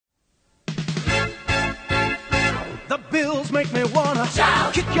The Bills make me wanna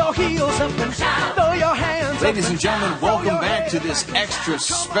shout. Kick your heels up and shout. Throw your hands Ladies up and gentlemen, welcome back to this extra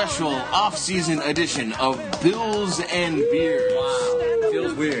special off-season edition of Bills and Beers. Wow,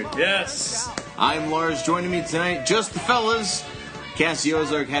 feels weird. Yes. I'm Lars. Joining me tonight, just the fellas. Cassie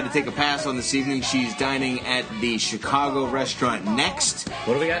Ozark had to take a pass on this evening. She's dining at the Chicago restaurant Next.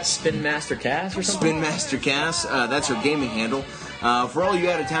 What do we got? Spin Master Cass or something? Spin Master Cass. That's her gaming handle. For all you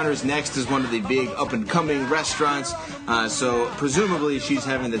out-of-towners, Next is one of the big up-and-coming restaurants. So presumably she's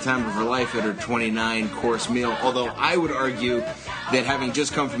having the time of her life at her 29-course meal. Although I would argue that having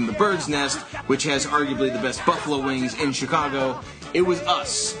just come from the Bird's Nest, which has arguably the best buffalo wings in Chicago, it was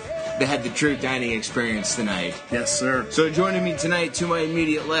us that had the true dining experience tonight. Yes, sir. So joining me tonight to my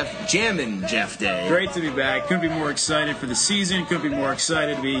immediate left, Jammin' Jeff Day. Great to be back. Couldn't be more excited for the season. Couldn't be more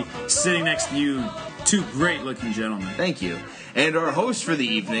excited to be sitting next to you, two great-looking gentlemen. Thank you. And our host for the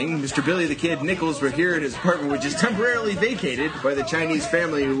evening, Mr. Billy the Kid Nichols, we're here at his apartment, which is temporarily vacated by the Chinese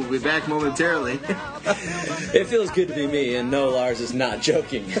family, who will be back momentarily. It feels good to be me, and no, Lars is not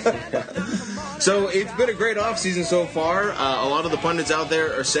joking. So it's been a great offseason so far. A lot of the pundits out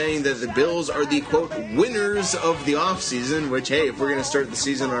there are saying that the Bills are the, quote, winners of the offseason, which, hey, if we're going to start the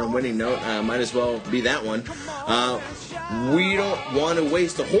season on a winning note, might as well be that one. We don't want to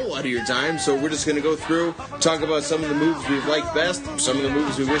waste a whole lot of your time, so we're just going to go through, talk about some of the moves we've liked best, some of the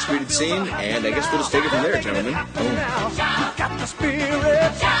moves we wish we'd seen, and I guess we'll just take it from there, gentlemen. now. We got the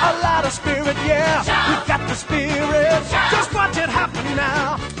spirit, a lot of spirit, yeah. We got the spirit, just watch it happen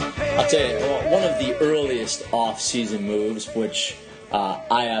now. I'll tell you, one of the earliest off-season moves, which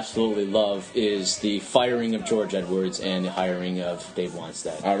I absolutely love, is the firing of George Edwards and the hiring of Dave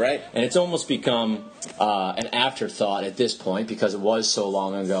Wannstedt. All right. And it's almost become an afterthought at this point because it was so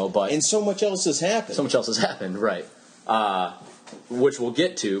long ago. But And so much else has happened. so much else has happened, right? Which we'll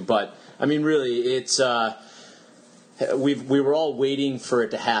get to. But I mean, really, it's we were all waiting for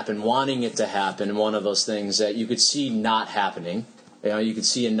it to happen, wanting it to happen. One of those things that you could see not happening. You know, you could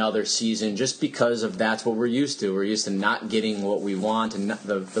see another season just because of that's what we're used to. We're used to not getting what we want and not,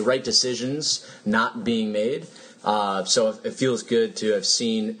 the right decisions not being made. So it feels good to have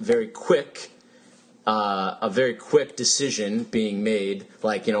seen a very quick decision being made.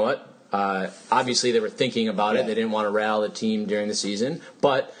 Like, you know what? Obviously, they were thinking about it. They didn't want to rally the team during the season,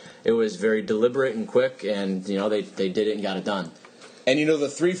 but it was very deliberate and quick, and you know they did it and got it done. And you know, the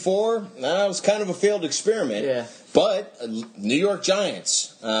 3-4, that was kind of a failed experiment. Yeah. But New York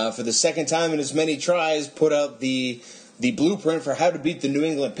Giants, for the second time in as many tries, put out the blueprint for how to beat the New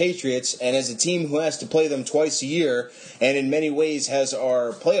England Patriots. And as a team who has to play them twice a year, and in many ways has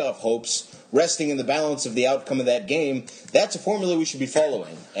our playoff hopes resting in the balance of the outcome of that game, that's a formula we should be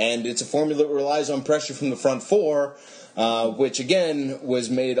following. And it's a formula that relies on pressure from the front four, which, again, was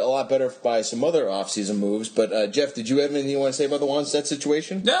made a lot better by some other offseason moves. But, Jeff, did you have anything you want to say about the Wannstedt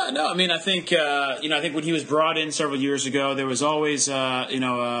situation? No. I mean, I think I think when he was brought in several years ago, there was always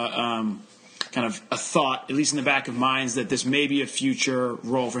kind of a thought, at least in the back of minds, that this may be a future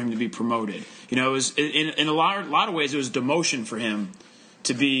role for him to be promoted. You know, it was in a lot of ways it was a demotion for him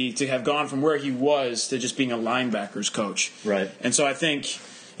to have gone from where he was to just being a linebackers coach. Right. And so I think.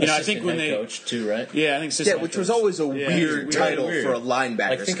 I think when they coach too, right? Yeah, I think assistant Yeah, which head was coach. always a weird title weird. for a linebacker.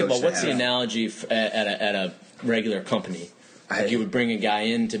 Like, think about what's the analogy at a regular company? Like, you would bring a guy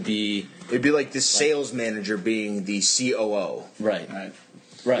in to be... It'd be like the sales manager being the COO. Right.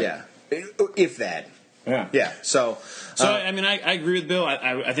 Yeah. If that. Yeah. So I mean, I agree with Bill.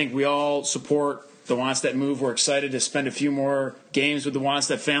 I think we all support the Wannstedt move. We're excited to spend a few more games with the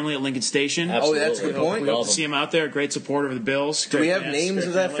Wannstedt family at Lincoln Station. Absolutely. Oh, that's a good point. We hope to see him out there. Great supporter of the Bills. do we have names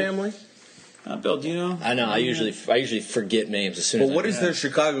of that family? Bill, do you know? I know. I usually forget names as soon as. Well, what is their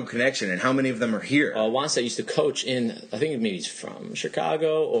Chicago connection, and how many of them are here? Wannstedt used to coach in. I think maybe he's from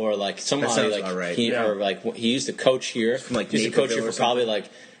Chicago or like somehow That sounds like about right. he used to coach here. From, like, he used to coach here Naperville or for probably like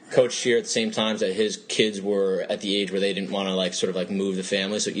coached here at the same times that his kids were at the age where they didn't want to like sort of like move the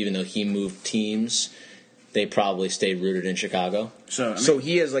family. So even though he moved teams, they probably stayed rooted in Chicago. So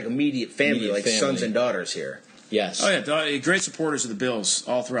he has like immediate family, sons and daughters here. Yes. Oh yeah, great supporters of the Bills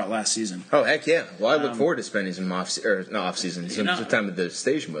all throughout last season. Oh heck yeah! Well, I look forward to spending some some time at the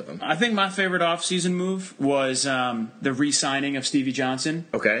station with them. I think my favorite off-season move was the re-signing of Stevie Johnson.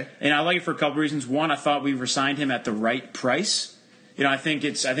 Okay. And I like it for a couple reasons. One, I thought we re-signed him at the right price. You know, I think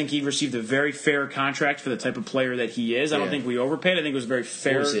he received a very fair contract for the type of player that he is. I don't think we overpaid. I think it was a very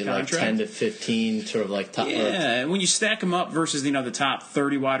fair was it, contract. Like 10 to 15, sort of like top. Yeah, and when you stack him up versus the top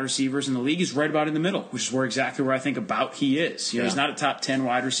 30 wide receivers in the league, he's right about in the middle, which is exactly where I think about he is. You know, he's not a top 10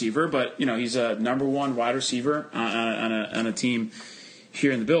 wide receiver, but he's a number one wide receiver on a team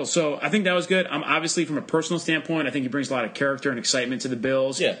here in the Bills. So I think that was good. Obviously, from a personal standpoint, I think he brings a lot of character and excitement to the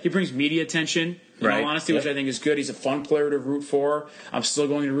Bills. Yeah. He brings media attention, in all honesty, which I think is good. He's a fun player to root for. I'm still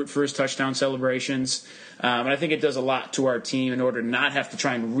going to root for his touchdown celebrations. And I think it does a lot to our team in order to not have to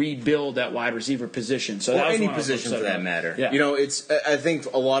try and rebuild that wide receiver position. So or any position for that matter. Yeah. You know, I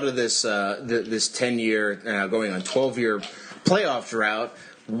think a lot of this this 10-year, going on 12-year playoff drought,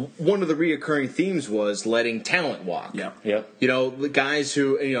 one of the reoccurring themes was letting talent walk. Yep. You know, the guys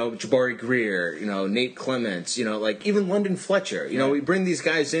who, Jabari Greer, Nate Clements, like even London Fletcher. We bring these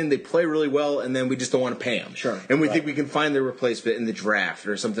guys in, they play really well, and then we just don't want to pay them. Sure. And we think we can find their replacement in the draft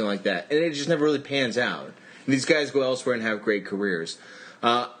or something like that. And it just never really pans out. And these guys go elsewhere and have great careers.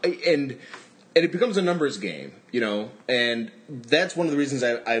 And it becomes a numbers game, and that's one of the reasons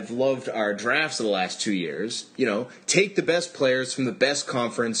I've loved our drafts of the last 2 years. Take the best players from the best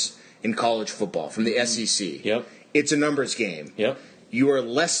conference in college football, from the SEC. Yep. It's a numbers game. Yep. You are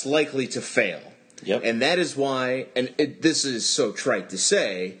less likely to fail. Yep. And that is why, and this is so trite to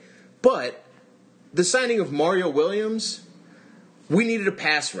say, but the signing of Mario Williams, we needed a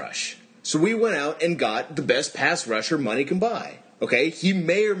pass rush. So we went out and got the best pass rusher money can buy. Okay? He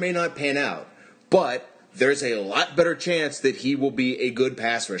may or may not pan out. But there's a lot better chance that he will be a good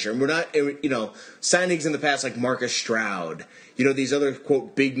pass rusher. And we're not, signings in the past like Marcus Stroud, these other,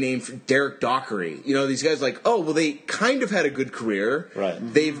 quote, big name, Derek Dockery. These guys they kind of had a good career. Right.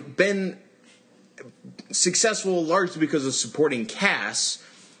 They've been successful largely because of supporting cast.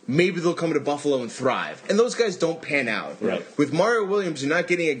 Maybe they'll come to Buffalo and thrive. And those guys don't pan out. Right. With Mario Williams, you're not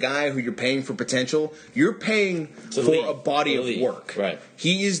getting a guy who you're paying for potential. You're paying for a body of work. Right.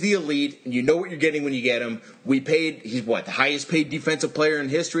 He is the elite, and you know what you're getting when you get him. He's the highest paid defensive player in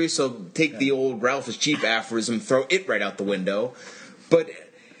history, so take the old Ralph is cheap aphorism, throw it right out the window. But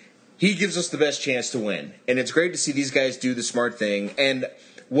he gives us the best chance to win. And it's great to see these guys do the smart thing. And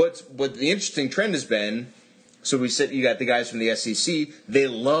what the interesting trend has been, so you got the guys from the SEC. They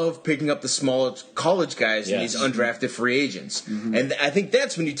love picking up the small college guys and these undrafted free agents. Mm-hmm. And I think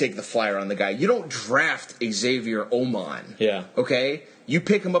that's when you take the flyer on the guy. You don't draft Xavier Oman. Yeah. Okay? You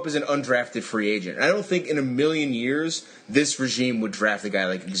pick him up as an undrafted free agent. And I don't think in a million years this regime would draft a guy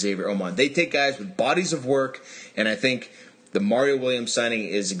like Xavier Oman. They take guys with bodies of work, and I think the Mario Williams signing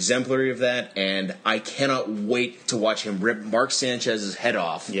is exemplary of that, and I cannot wait to watch him rip Mark Sanchez's head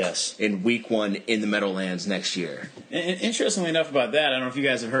off in week 1 in the Meadowlands next year. And interestingly enough about that, I don't know if you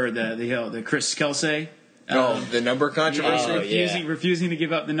guys have heard the Chris Kelsay. The number controversy? Refusing to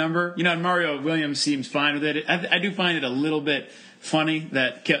give up the number. And Mario Williams seems fine with it. I do find it a little bit funny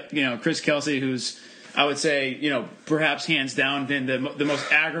that, Chris Kelsay, who's, I would say, perhaps hands down been the most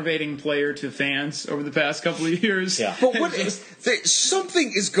aggravating player to fans over the past couple of years. Yeah. But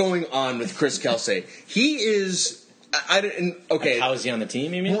something is going on with Chris Kelsay. He is... Okay. How is he on the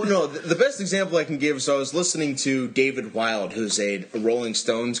team, you mean? Well, no, the best example I can give, so I was listening to David Wild, who's a Rolling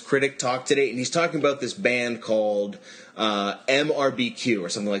Stones critic, talk today, and he's talking about this band called MRBQ or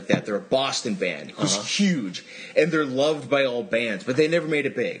something like that. They're a Boston band who's huge, and they're loved by all bands, but they never made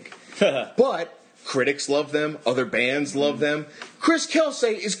it big. But critics love them, other bands love them. Chris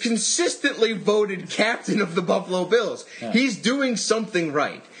Kelsay is consistently voted captain of the Buffalo Bills. Yeah. He's doing something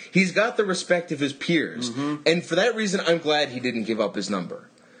right. He's got the respect of his peers. Mm-hmm. And for that reason, I'm glad he didn't give up his number.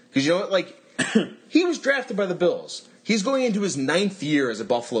 Because you know what? He was drafted by the Bills. He's going into his 9th year as a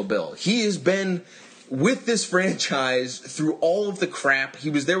Buffalo Bill. He has been with this franchise through all of the crap. He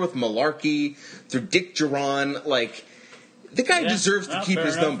was there with Malarkey, through Dick Duran. The guy deserves to keep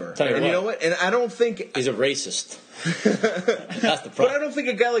his number. And you know what? And I don't think... He's a racist. That's the problem. But I don't think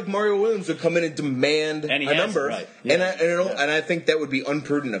a guy like Mario Williams would come in and demand a number. Right. Yeah. And I think that would be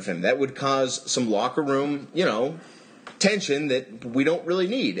unprudent of him. That would cause some locker room, tension that we don't really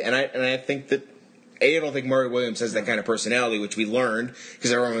need. And I think that I don't think Mario Williams has that kind of personality, which we learned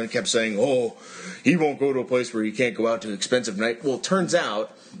because everyone kept saying, he won't go to a place where he can't go out to an expensive night. Well, it turns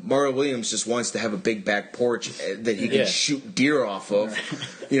out Mario Williams just wants to have a big back porch that he can shoot deer off of,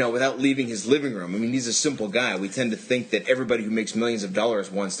 without leaving his living room. I mean, he's a simple guy. We tend to think that everybody who makes millions of dollars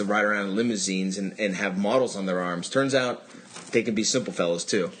wants to ride around in limousines and have models on their arms. Turns out they can be simple fellows,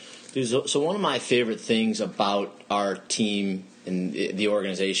 too. Dude, so one of my favorite things about our team and the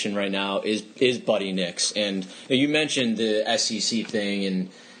organization right now is Buddy Nix. And you mentioned the SEC thing, and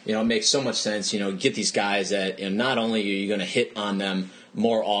it makes so much sense. Get these guys that not only are you going to hit on them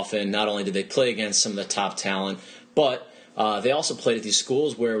more often, not only do they play against some of the top talent, but they also played at these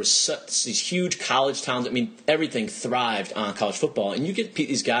schools where it was these huge college towns. I mean, everything thrived on college football, and you get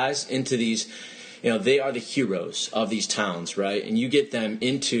these guys into these. They are the heroes of these towns, right? And you get them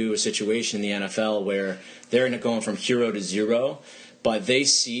into a situation in the NFL where they're going from hero to zero. but they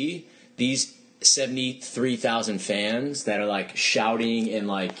see these 73,000 fans that are like shouting and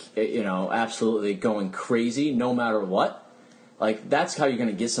like, you know, absolutely going crazy no matter what. Like, that's how you're going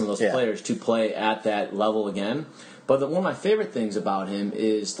to get some of those players to play at that level again. But one of my favorite things about him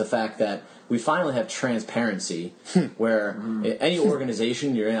is the fact that we finally have transparency where any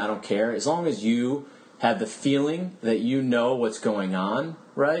organization you're in, I don't care, as long as you have the feeling that you know what's going on,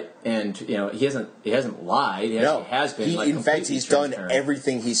 right? And, you know, he hasn't lied. He actually has been, in fact, he's done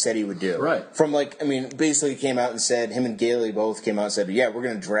everything he said he would do. Right. From, like, I mean, basically came out and said, him and Gailey both came out and said, yeah, we're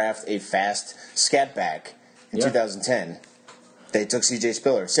going to draft a fast scat back in 2010. They took C.J.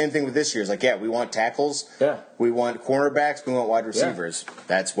 Spiller. Same thing with this year. It's like, yeah, we want tackles. Yeah. We want cornerbacks. We want wide receivers. Yeah.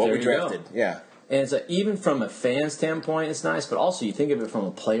 That's what we drafted. Yeah. And it's even from a fan standpoint, it's nice, but also you think of it from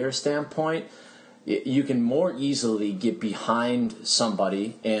a player standpoint, you can more easily get behind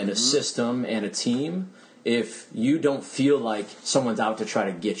somebody and a system and a team if you don't feel like someone's out to try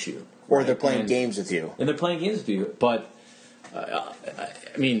to get you. Or they're playing games with you. And they're playing games with you. But,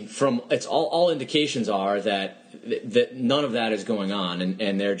 I mean, it's all indications are that none of that is going on,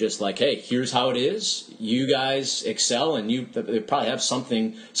 and they're just like, hey, here's how it is. You guys excel, and they probably have some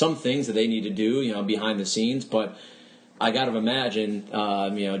things that they need to do, you know, behind the scenes. But I got to imagine,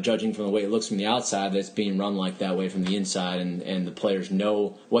 you know, judging from the way it looks from the outside, that it's being run like that way from the inside, and the players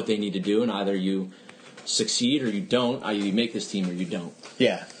know what they need to do, and either you succeed or you don't. Either you make this team or you don't.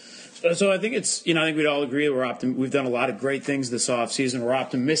 Yeah. So I think it's, you know, I think we'd all agree we've done a lot of great things this offseason. We're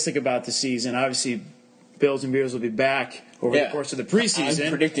optimistic about the season. Obviously, Bills and Bears will be back over the course of the preseason. I'm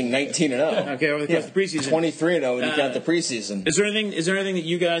predicting 19-0. Okay, over the course of the preseason. 23-0 when you count the preseason. Is there anything that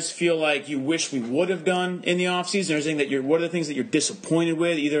you guys feel like you wish we would have done in the offseason? What are the things that you're disappointed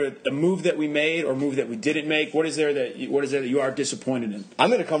with? Either a move that we made or a move that we didn't make? What is there that you are disappointed in?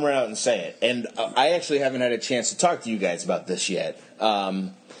 I'm going to come right out and say it. And I actually haven't had a chance to talk to you guys about this yet.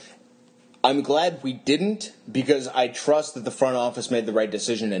 I'm glad we didn't, because I trust that the front office made the right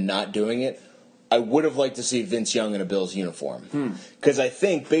decision in not doing it. I would have liked to see Vince Young in a Bills uniform. Because I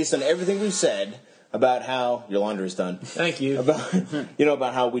think, based on everything we've said about how your laundry is done. Thank you.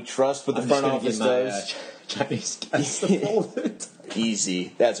 About how we trust what the front office does. Chinese guys to fold it.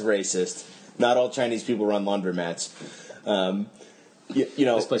 Easy. That's racist. Not all Chinese people run laundromats. You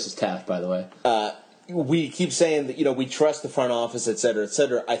know, this place is Taft, by the way. We keep saying that, you know, we trust the front office, et cetera, et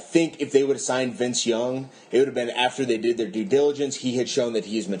cetera. I think if they would have signed Vince Young, it would have been after they did their due diligence. He had shown that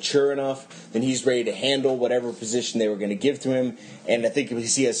he is mature enough, and he's ready to handle whatever position they were going to give to him. And I think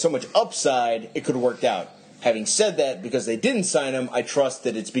if he has so much upside, it could have worked out. Having said that, because they didn't sign him, I trust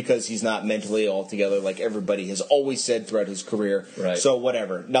that it's because he's not mentally all together, like everybody has always said throughout his career. Right. So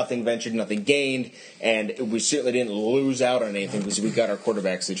whatever. Nothing ventured, nothing gained, and we certainly didn't lose out on anything because we got our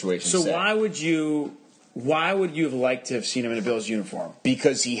quarterback situation So set. why would you have liked to have seen him in a Bills uniform?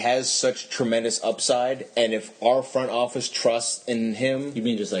 Because he has such tremendous upside, and if our front office trusts in him... You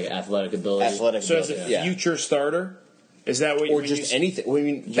mean just like athletic ability? So as a future starter? Is that what you mean? Or just anything. I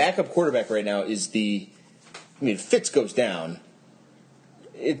mean, backup quarterback right now is the... I mean, if Fitz goes down,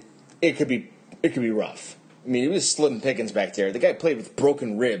 it could be rough. I mean, it was Slim Pickens back there. The guy played with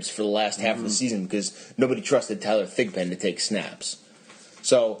broken ribs for the last half of the season because nobody trusted Tyler Thigpen to take snaps.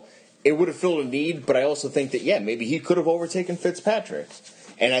 So it would have filled a need, but I also think that, maybe he could have overtaken Fitzpatrick.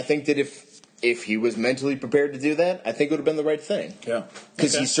 And I think that if he was mentally prepared to do that, I think it would have been the right thing. Yeah.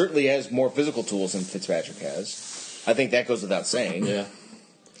 Because he certainly has more physical tools than Fitzpatrick has. I think that goes without saying. Yeah.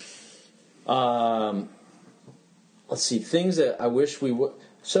 Let's see, things that I wish we would...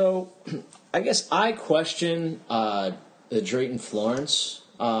 So, I guess I question the Drayton Florence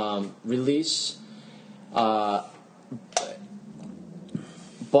release. But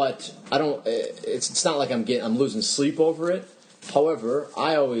I don't. It's not like I'm losing sleep over it. However,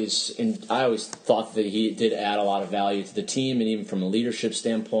 I always thought that he did add a lot of value to the team, and even from a leadership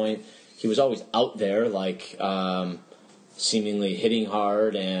standpoint, he was always out there, like seemingly hitting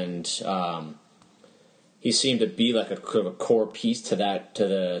hard, and he seemed to be like a core piece to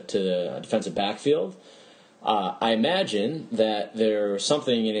the defensive backfield. I imagine that there's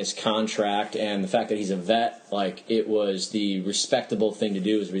something in his contract and the fact that he's a vet, like it was the respectable thing to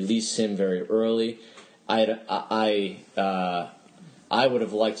do is release him very early. I would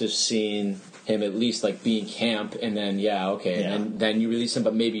have liked to have seen him at least like be in camp and then and then you release him,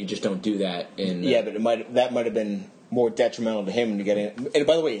 but maybe you just don't do that. But that might have been more detrimental to him to get in. And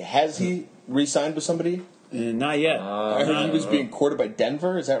by the way, has he re-signed with somebody? Not yet. I heard he was being courted by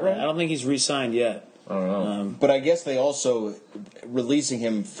Denver. Is that right? I don't think he's re-signed yet. I don't know. But I guess they also, releasing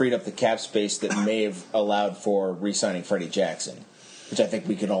him freed up the cap space that may have allowed for re-signing Freddie Jackson, which I think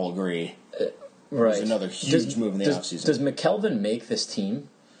we can all agree. was another huge move in the offseason. Does McKelvin make this team?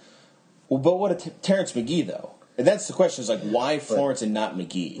 Well, but what Terrence McGee, though? And that's the question, is like, why Florence and not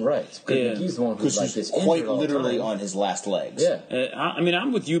McGee? Right. Because McGee's the one who's like this quite literally on his last legs. Yeah.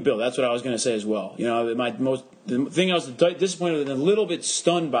 I'm with you, Bill. That's what I was going to say as well. You know, the thing I was disappointed and a little bit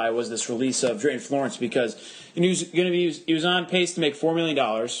stunned by was this release of Drayton Florence, because he was on pace to make $4 million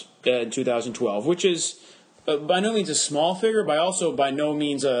in 2012, which is by no means a small figure, but also by no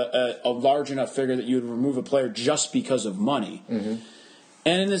means a large enough figure that you would remove a player just because of money. Mm-hmm.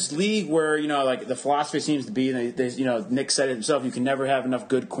 And in this league where, you know, like the philosophy seems to be, Nick said it himself, you can never have enough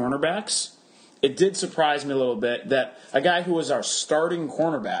good cornerbacks. It did surprise me a little bit that a guy who was our starting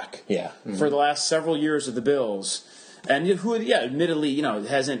cornerback for the last several years of the Bills, and who, admittedly, you know,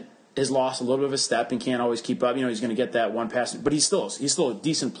 has lost a little bit of a step and can't always keep up. You know, he's going to get that one pass, but he's still a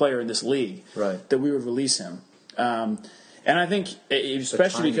decent player in this league. Right. That we would release him, and I think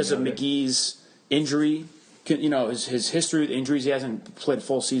especially because of McGee's injury. You know, his history with injuries, he hasn't played a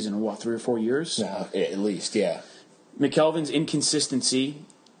full season in, 3 or 4 years? No, at least, yeah. McKelvin's inconsistency,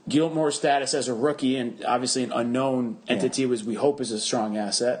 Gilmore's status as a rookie, and obviously an unknown entity, was we hope is a strong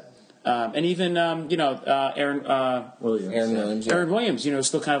asset. And even, Aaron Williams. Aaron Williams, you know,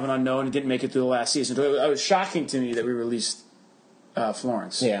 still kind of an unknown and didn't make it through the last season. So it was shocking to me that we released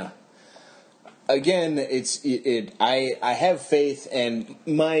Florence. Yeah. Again, I have faith, and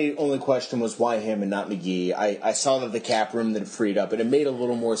my only question was why him and not McGee. I saw that the cap room that it freed up, and it made a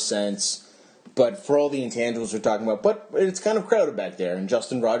little more sense. But for all the intangibles we're talking about, but it's kind of crowded back there. And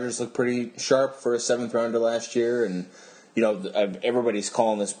Justin Rogers looked pretty sharp for a 7th rounder last year, and you know everybody's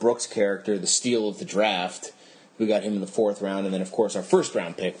calling this Brooks character the steal of the draft. We got him in the 4th round, and then of course our 1st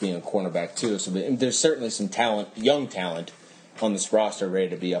round pick being a cornerback too. So there's certainly some talent, young talent, on this roster ready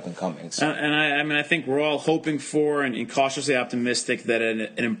to be up and coming. So. And I think we're all hoping for and cautiously optimistic that an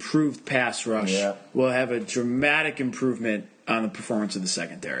improved pass rush will have a dramatic improvement on the performance of the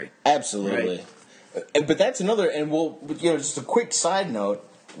secondary. Absolutely. Right? But that's another, and just a quick side note,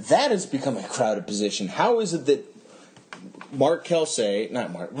 that has become a crowded position. How is it that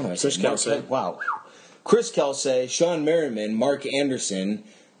Chris Kelsay, Sean Merriman, Mark Anderson,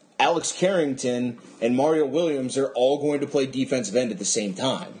 Alex Carrington, and Mario Williams are all going to play defensive end at the same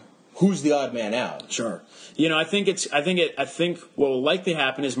time? Who's the odd man out? Sure. You know, I think what will likely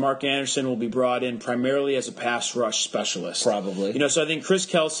happen is Mark Anderson will be brought in primarily as a pass rush specialist. Probably. You know, so I think Chris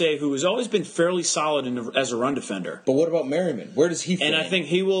Kelsay, who has always been fairly solid as a run defender. But what about Merriman? Where does he fit? And I think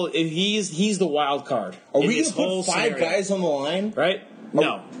he will. He's the wild card. Are we going to put 5 guys on the line? Right?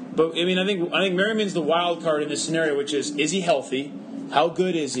 No. But I mean, I think Merriman's the wild card in this scenario, which is he healthy? How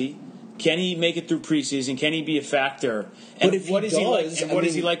good is he? Can he make it through preseason? Can he be a factor? And what is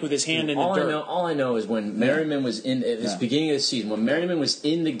he like with his hand in the dirt? All I know is when Merriman was in at the beginning of the season, when Merriman was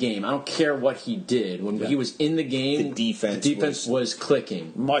in the game, I don't care what he did. When he was in the game, the defense was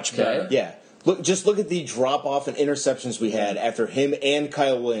clicking. Much better. Yeah. Look at the drop-off and interceptions we had after him and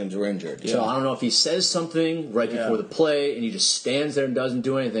Kyle Williams were injured. So I don't know if he says something right before the play and he just stands there and doesn't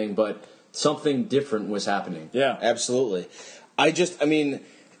do anything, but something different was happening. Yeah, absolutely.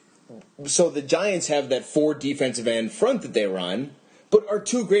 So the Giants have that 4 defensive end front that they run, but our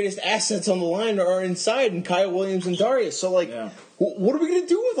 2 greatest assets on the line are inside, and Kyle Williams and Darius. So, what are we going to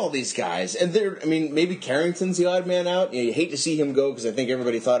do with all these guys? And maybe Carrington's the odd man out. You hate to see him go because I think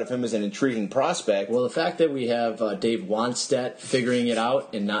everybody thought of him as an intriguing prospect. Well, the fact that we have Dave Wannstedt figuring it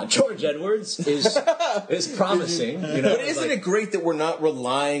out and not George Edwards is promising. You know, but isn't it great that we're not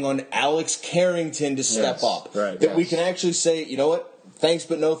relying on Alex Carrington to step up? Right. That we can actually say, you know what? Thanks,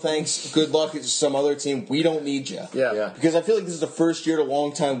 but no thanks. Good luck at some other team. We don't need you. Yeah. Because I feel like this is the first year in a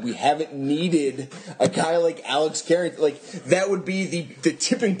long time we haven't needed a guy like Alex Carrington. Like, that would be the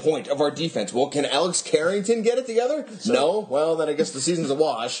tipping point of our defense. Well, can Alex Carrington get it together? No? Well, then I guess the season's a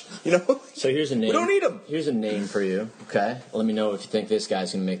wash. You know? So here's a name. We don't need him. Here's a name for you, okay? Let me know if you think this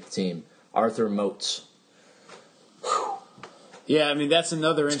guy's going to make the team. Arthur Moats. Yeah, I mean, that's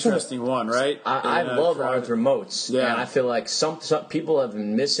another interesting one, right? I love Arthur Moats. Yeah. And I feel like some people have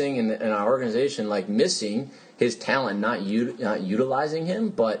been missing in our organization, missing his talent, not utilizing him,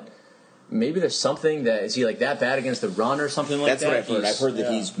 but maybe there's something that, is he that bad against the run or something like that? That's what I've heard. I've heard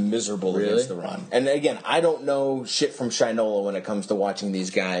that he's miserable against the run. And again, I don't know shit from Shinola when it comes to watching these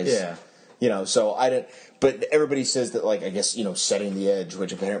guys. Yeah. You know, so I don't. But everybody says that, I guess, setting the edge,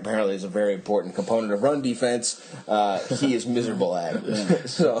 which apparently is a very important component of run defense, he is miserable at.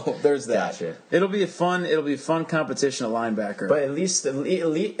 So there's that. Gotcha. It'll be a fun competition at linebacker. But at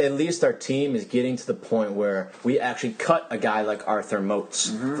least our team is getting to the point where we actually cut a guy like Arthur Moats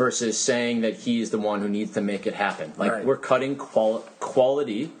versus saying that he's the one who needs to make it happen. We're cutting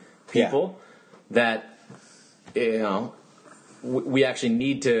quality people. that, we actually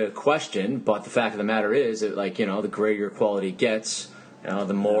need to question. But the fact of the matter is that, the greater your quality gets,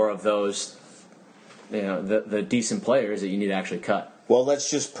 the more of those, the decent players that you need to actually cut. Well, let's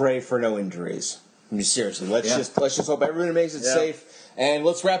just pray for no injuries. I mean, seriously, let's just hope everyone makes it safe. And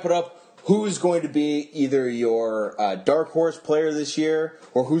let's wrap it up. Who is going to be either your dark horse player this year,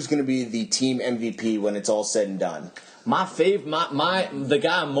 or who's going to be the team MVP when it's all said and done? The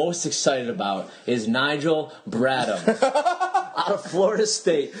guy I'm most excited about is Nigel Bradham out of Florida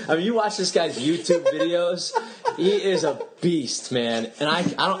State. I mean, you watch this guy's YouTube videos. He is a beast, man. And I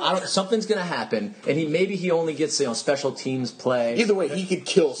don't. Something's gonna happen, and he only gets special teams play. Either way, he could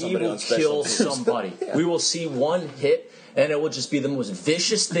kill somebody. He will kill somebody. Yeah. We will see one hit. And it will just be the most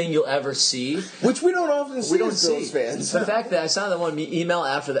vicious thing you'll ever see, which we don't often see as Bills fans. The fact that I saw that one email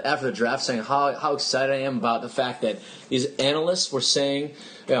after the draft saying how excited I am about the fact that these analysts were saying,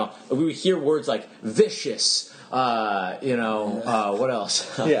 we would hear words like vicious, what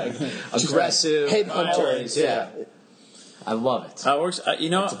else? Yeah, aggressive, headhunters. Yeah. I love it.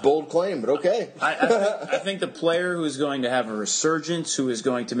 It's a bold claim, but okay. I think the player who's going to have a resurgence, who is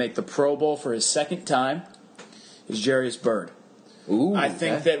going to make the Pro Bowl for his second time, is Jarius Byrd. Ooh, I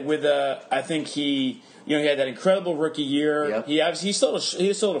think that I think he had that incredible rookie year. Yep. He still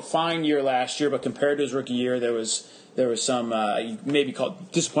had a fine year last year, but compared to his rookie year, there was some maybe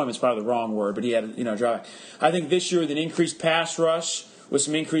called disappointment is probably the wrong word, but he had drawback. I think this year with an increased pass rush, with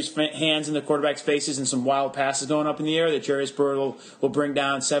some increased hands in the quarterback's faces and some wild passes going up in the air, that Jarius Byrd will bring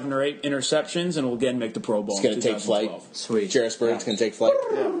down 7 or 8 interceptions and will again make the Pro Bowl. It's going to take flight. Sweet. Jarius Byrd's going to take flight.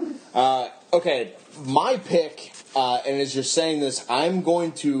 Yeah. Okay, my pick, and as you're saying this, I'm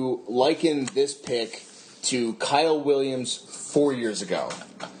going to liken this pick to Kyle Williams 4 years ago.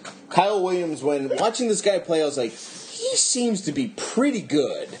 Kyle Williams, when watching this guy play, I was like, he seems to be pretty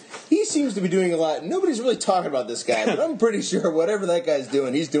good. He seems to be doing a lot. Nobody's really talking about this guy, but I'm pretty sure whatever that guy's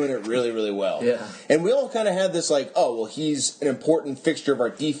doing, he's doing it really, really well. Yeah. And we all kind of had this he's an important fixture of our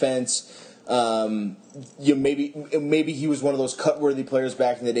defense. Maybe he was one of those cut-worthy players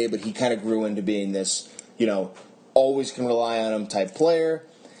back in the day, but he kind of grew into being this, always can rely on him type player.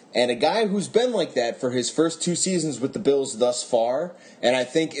 And a guy who's been like that for his first 2 seasons with the Bills thus far, and I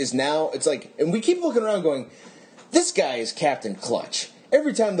think is now, and we keep looking around going, this guy is Captain Clutch.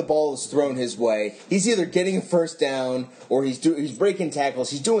 Every time the ball is thrown his way, he's either getting a first down or he's breaking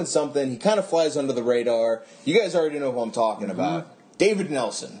tackles. He's doing something. He kind of flies under the radar. You guys already know who I'm talking about. David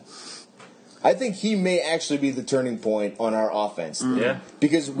Nelson. I think he may actually be the turning point on our offense. Yeah.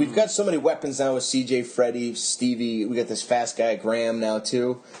 Because we've got so many weapons now with CJ, Freddie, Stevie. We got this fast guy, Graham, now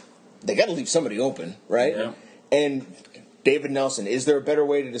too. They got to leave somebody open, right? Yeah. And David Nelson, is there a better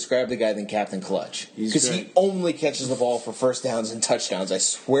way to describe the guy than Captain Clutch? Because he only catches the ball for first downs and touchdowns, I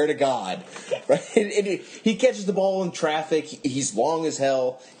swear to God. Right? And he catches the ball in traffic. He's long as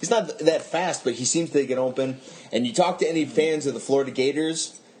hell. He's not that fast, but he seems to get open. And you talk to any fans of the Florida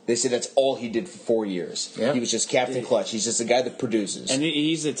Gators, they say that's all he did for 4 years. Yeah. He was just Captain Clutch. He's just a guy that produces. And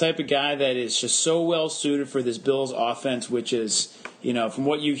he's the type of guy that is just so well suited for this Bills offense, which is, from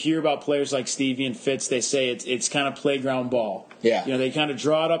what you hear about players like Stevie and Fitz, they say it's kind of playground ball. Yeah. They kind of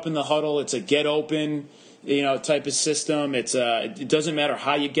draw it up in the huddle. It's a get open, type of system. It doesn't matter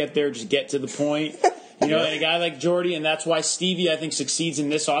how you get there, just get to the point. And a guy like Jordy, and that's why Stevie, I think, succeeds in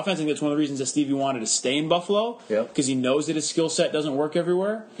this offense. I think that's one of the reasons that Stevie wanted to stay in Buffalo, because he knows that his skill set doesn't work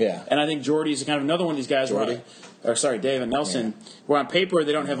everywhere. Yeah. And I think Jordy is kind of another one of these guys Dave and Nelson, where on paper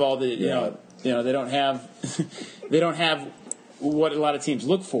they don't have all the, they don't have what a lot of teams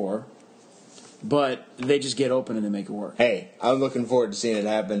look for, but they just get open and they make it work. Hey, I'm looking forward to seeing it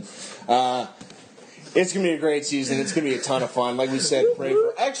happen. It's going to be a great season. It's going to be a ton of fun. Like we said, pray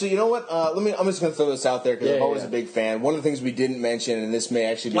for... Actually, you know what? I'm just going to throw this out there because I'm always a big fan. One of the things we didn't mention, and this may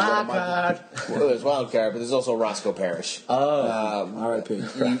actually be wild card. Well, there's wild card, but there's also Roscoe Parrish. R.I.P.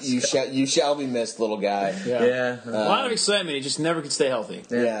 You shall be missed, little guy. Yeah. A lot of excitement. He just never could stay healthy.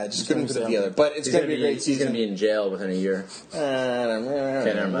 Yeah, just couldn't put it together. But it's going to be a great season. He's going to be in jail within a year.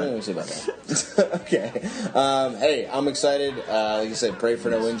 Okay, never mind. We'll see about that. Okay. Hey, I'm excited. Like I said, pray for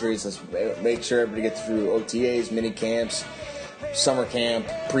no injuries. Let's make sure everybody gets through OTAs, mini camps, summer camp,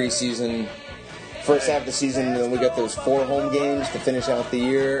 preseason, first half of the season, and then we got those 4 home games to finish out the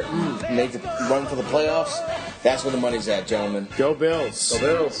year, make the run for the playoffs. That's where the money's at, gentlemen. Go Bills. Go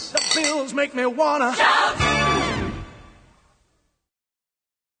Bills. The Bills make me wanna shout.